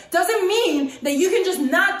exist, doesn't mean that you can just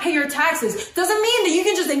not pay your taxes. Doesn't mean that you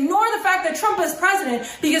can just ignore the fact that Trump is president,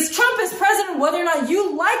 because Trump is president whether or not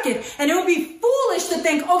you like it. And it would be foolish to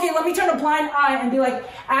think, okay, let me turn a blind eye and be like,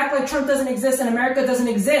 act like Trump doesn't exist and America doesn't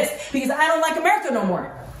exist because I don't like America no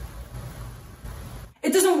more.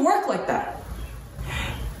 It doesn't work like that.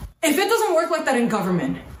 If it doesn't work like that in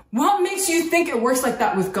government, what makes you think it works like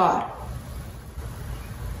that with God?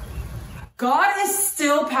 God is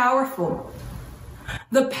still powerful.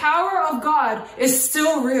 The power of God is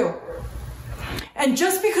still real. And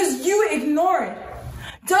just because you ignore it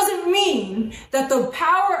doesn't mean that the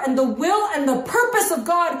power and the will and the purpose of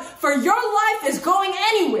God for your life is going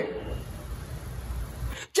anywhere.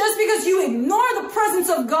 Just because you ignore the presence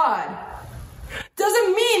of God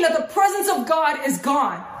doesn't mean that the presence of God is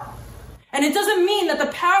gone. And it doesn't mean that the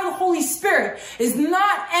power of the Holy Spirit is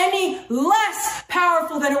not any less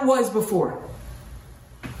powerful than it was before.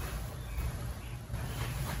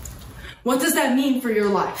 What does that mean for your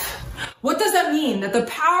life? What does that mean that the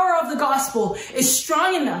power of the gospel is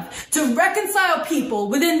strong enough to reconcile people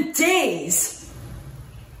within days?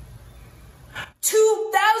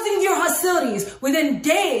 2,000-year hostilities within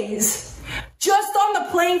days, just on the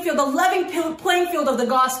playing field, the level playing field of the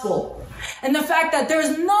gospel. And the fact that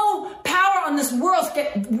there's no power on this world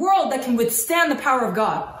that can withstand the power of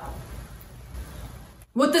God.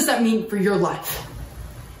 What does that mean for your life?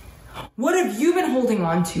 What have you been holding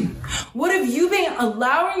on to? What have you been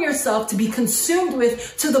allowing yourself to be consumed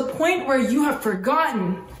with to the point where you have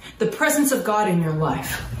forgotten the presence of God in your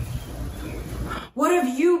life? What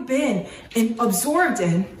have you been absorbed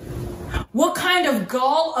in? What kind of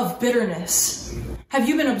gall of bitterness have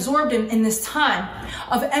you been absorbed in this time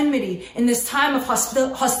of enmity, in this time of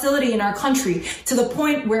hostility in our country, to the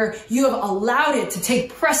point where you have allowed it to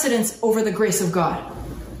take precedence over the grace of God?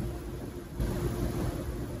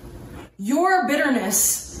 Your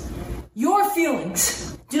bitterness, your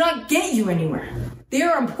feelings do not get you anywhere. They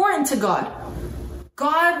are important to God.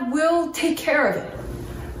 God will take care of it.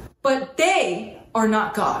 But they are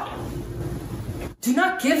not God. Do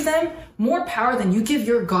not give them more power than you give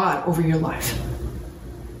your God over your life.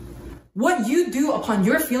 What you do upon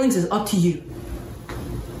your feelings is up to you.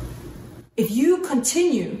 If you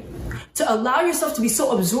continue to allow yourself to be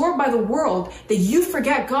so absorbed by the world that you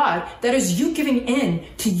forget God, that is you giving in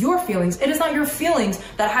to your feelings. It is not your feelings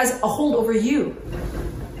that has a hold over you.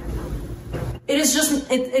 It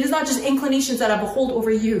is not just inclinations that have a hold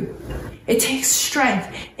over you. It takes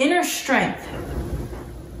strength, inner strength.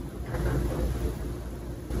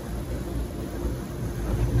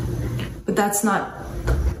 But that's not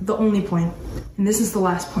the only point. And this is the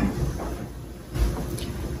last point.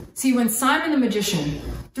 See, when Simon the magician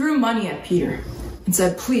threw money at Peter and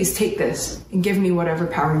said, "Please take this and give me whatever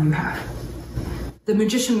power you have," the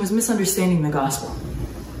magician was misunderstanding the gospel.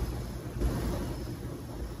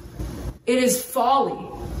 It is folly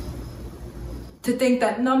to think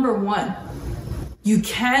that, number one, you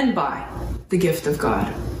can buy the gift of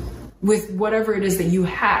God with whatever it is that you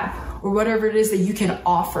have or whatever it is that you can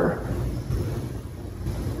offer.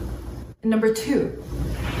 And number two,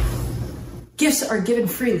 gifts are given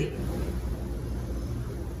freely.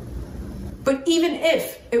 But even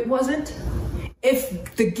if it wasn't,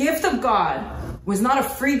 if the gift of God was not a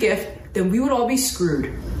free gift, then we would all be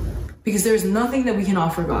screwed, because there's nothing that we can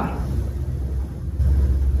offer God.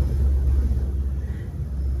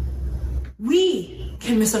 We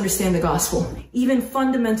can misunderstand the gospel, even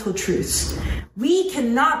fundamental truths. We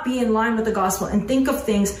cannot be in line with the gospel and think of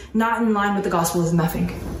things not in line with the gospel as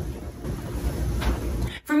nothing.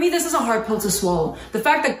 For me, this is a hard pill to swallow. The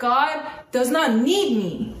fact that God does not need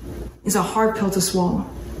me is a hard pill to swallow.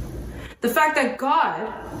 The fact that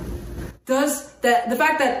God does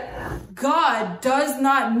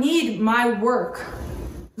not need my work,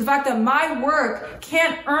 the fact that my work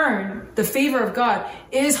can't earn the favor of God,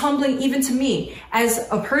 is humbling even to me as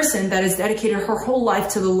a person that has dedicated her whole life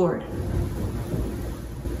to the Lord.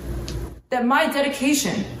 That my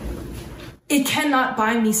dedication, it cannot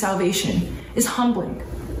buy me salvation, is humbling.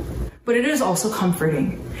 But it is also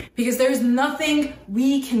comforting, because there's nothing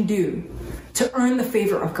we can do to earn the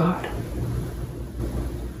favor of God.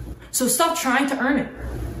 So stop trying to earn it.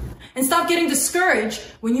 And stop getting discouraged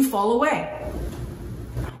when you fall away.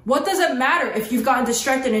 What does it matter if you've gotten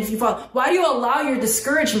distracted and if you fall? Why do you allow your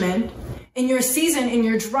discouragement in your season, in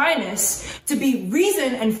your dryness, to be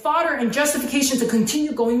reason and fodder and justification to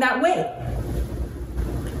continue going that way?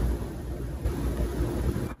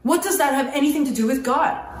 What does that have anything to do with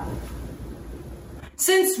God?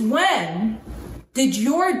 Since when did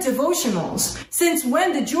your devotionals, since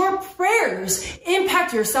when did your prayers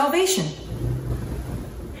impact your salvation?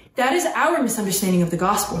 That is our misunderstanding of the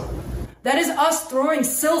gospel. That is us throwing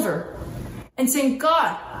silver and saying,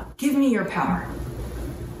 "God, give me your power."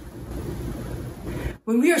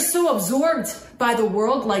 When we are so absorbed by the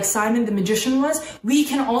world like Simon the magician was, we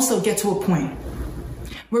can also get to a point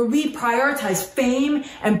where we prioritize fame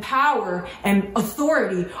and power and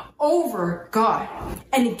authority over God.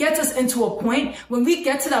 And it gets us into a point, when we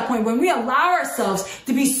get to that point, when we allow ourselves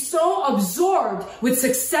to be so absorbed with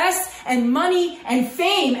success and money and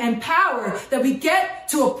fame and power that we get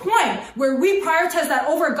to a point where we prioritize that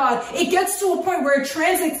over God, it gets to a point where it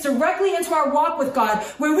translates directly into our walk with God,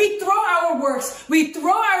 where we throw our works, we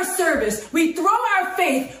throw our service, we throw our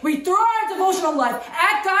faith, we throw our devotional life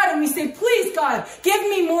at God, and we say, "Please, God, give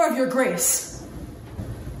me more of your grace."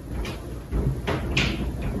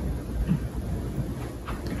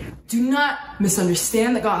 Do not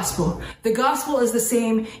misunderstand the gospel. The gospel is the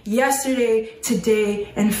same yesterday,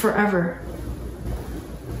 today, and forever.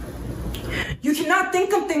 You cannot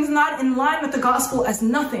think of things not in line with the gospel as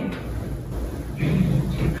nothing.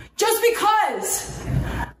 Just because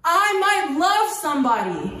I might love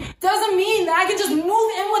somebody doesn't mean that I can just move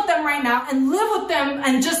in with them right now and live with them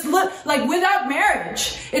and just live like without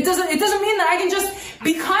marriage. It doesn't mean that I can just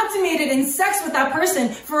be consummated in sex with that person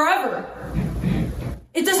forever.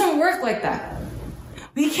 It doesn't work like that.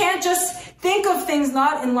 We can't just think of things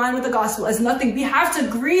not in line with the gospel as nothing. We have to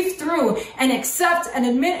grieve through and accept and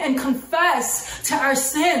admit and confess to our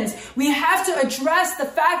sins. We have to address the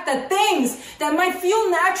fact that things that might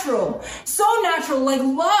feel natural, so natural, like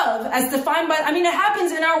love as defined by, it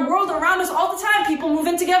happens in our world around us all the time. People move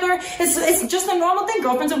in together. It's just a normal thing.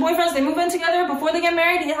 Girlfriends and boyfriends, they move in together before they get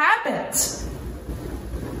married. It happens.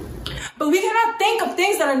 But we cannot think of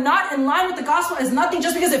things that are not in line with the gospel as nothing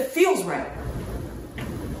just because it feels right.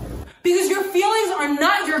 Because your feelings are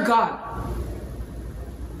not your God.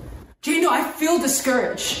 Jane Doe, I feel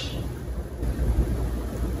discouraged.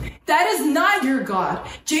 That is not your God.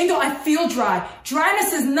 Jane Doe, I feel dry.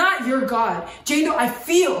 Dryness is not your God. Jane Doe, I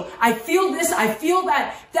feel this, I feel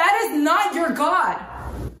that. That is not your God.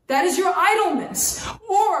 That is your idleness.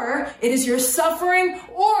 Or it is your suffering,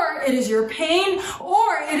 or it is your pain,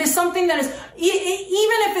 or it is something that is,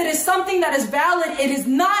 even if it is something that is valid, it is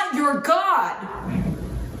not your God.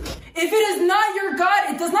 If it is not your God,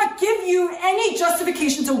 it does not give you any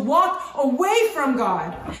justification to walk away from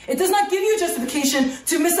God. It does not give you justification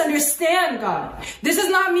to misunderstand God. This is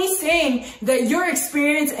not me saying that your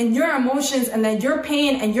experience and your emotions and that your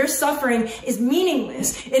pain and your suffering is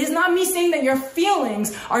meaningless. It is not me saying that your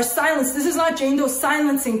feelings are silenced. This is not Jane Doe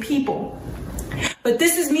silencing people. But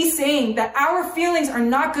this is me saying that our feelings are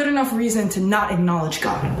not good enough reason to not acknowledge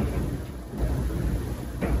God.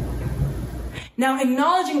 Now,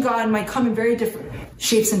 acknowledging God might come in very different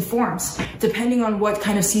shapes and forms, depending on what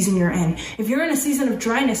kind of season you're in. If you're in a season of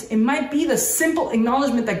dryness, it might be the simple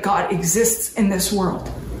acknowledgement that God exists in this world.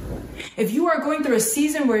 If you are going through a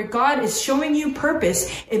season where God is showing you purpose,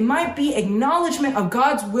 it might be acknowledgement of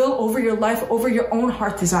God's will over your life, over your own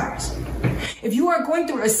heart desires. If you are going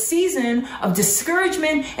through a season of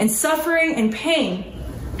discouragement and suffering and pain,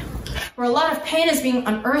 where a lot of pain is being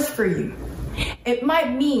unearthed for you, it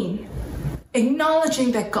might mean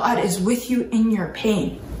acknowledging that God is with you in your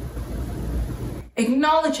pain.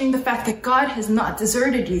 Acknowledging the fact that God has not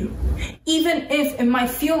deserted you, even if it might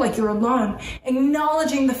feel like you're alone.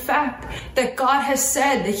 Acknowledging the fact that God has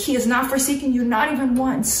said that He has not forsaken you, not even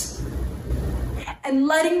once. And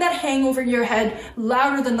letting that hang over your head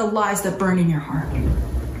louder than the lies that burn in your heart.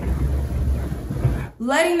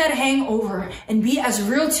 Letting that hang over and be as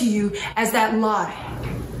real to you as that lie.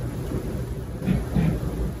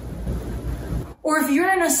 Or if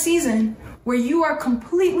you're in a season where you are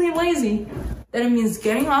completely lazy, then it means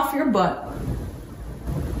getting off your butt.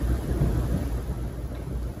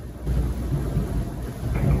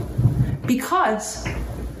 Because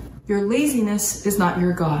your laziness is not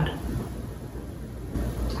your God.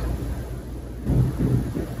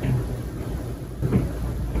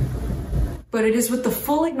 But it is with the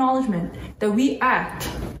full acknowledgement that we act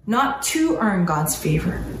not to earn God's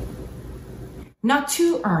favor, not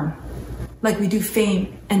to earn, like we do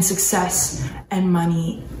fame and success and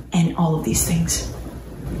money and all of these things.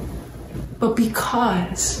 But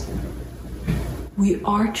because we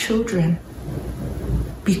are children,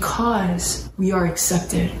 because we are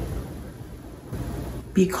accepted,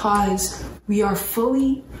 because we are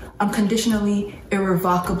fully, unconditionally,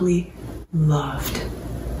 irrevocably loved.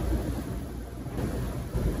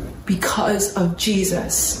 Because of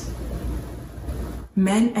Jesus,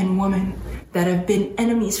 men and women that have been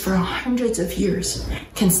enemies for hundreds of years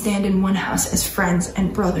can stand in one house as friends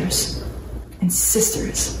and brothers and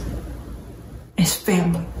sisters, as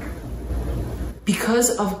family.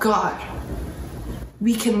 Because of God,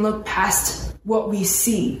 we can look past what we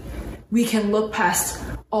see. We can look past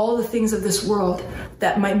all the things of this world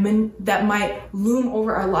that might loom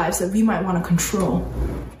over our lives that we might want to control.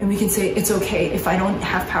 And we can say, it's okay if I don't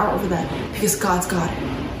have power over that because God's got it.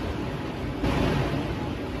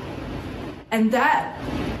 And that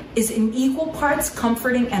is in equal parts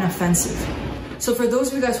comforting and offensive. So for those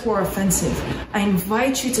of you guys who are offensive, I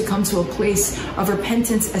invite you to come to a place of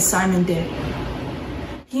repentance as Simon did.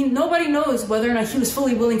 Nobody knows whether or not he was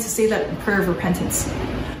fully willing to say that prayer of repentance.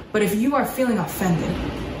 But if you are feeling offended,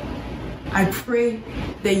 I pray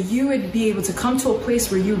that you would be able to come to a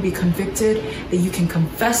place where you would be convicted, that you can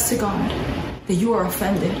confess to God that you are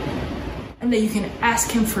offended, and that you can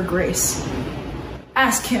ask Him for grace.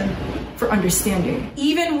 Ask Him for understanding.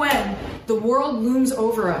 Even when the world looms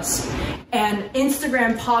over us and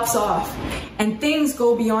Instagram pops off and things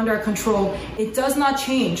go beyond our control, it does not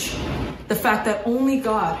change the fact that only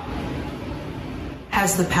God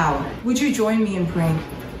has the power. Would you join me in praying?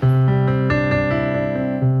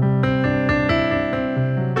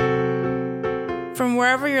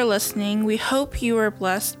 listening. We hope you were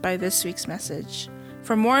blessed by this week's message.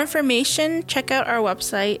 For more information, check out our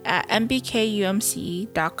website at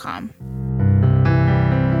mbkumc.com.